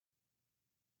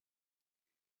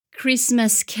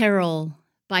Christmas Carol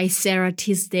by Sara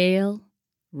Teasdale,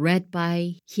 read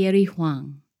by Hyery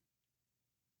Hwang.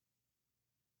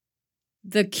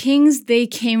 The kings they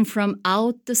came from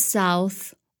out the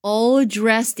south, all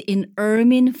dressed in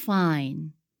ermine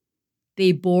fine.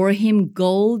 They bore him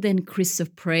gold and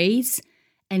chrysoprase,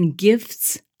 and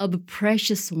gifts of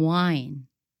precious wine.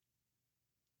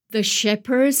 The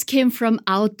shepherds came from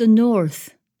out the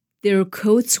north, their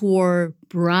coats were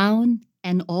brown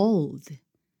and old.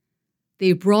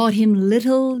 They brought him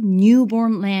little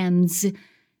newborn lambs,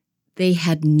 they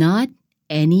had not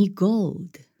any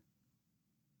gold.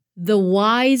 The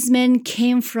wise men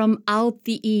came from out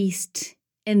the east,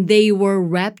 and they were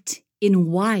wrapped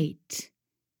in white.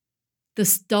 The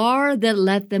star that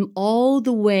led them all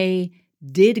the way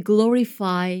did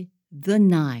glorify the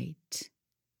night.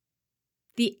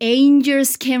 The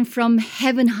angels came from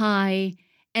heaven high,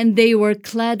 and they were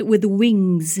clad with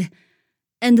wings,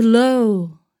 and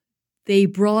lo, they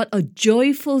brought a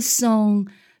joyful song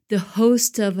the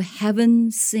host of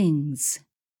heaven sings.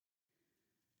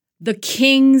 The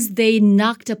kings they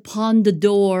knocked upon the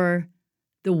door,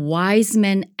 the wise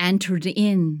men entered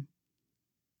in.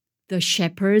 The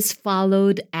shepherds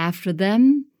followed after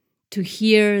them to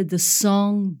hear the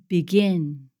song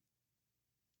begin.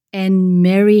 And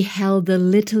Mary held the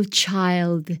little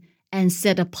child and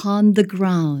sat upon the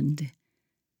ground.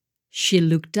 She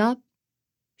looked up,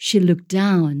 she looked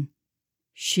down,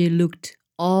 she looked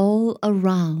all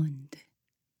around.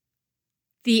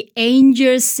 The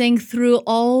angels sang through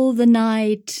all the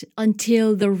night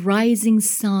until the rising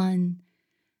sun,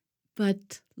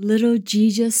 but little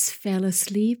Jesus fell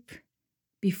asleep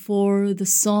before the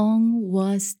song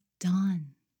was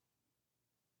done.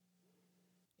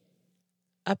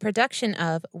 A production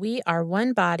of We Are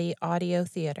One Body Audio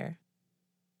Theater.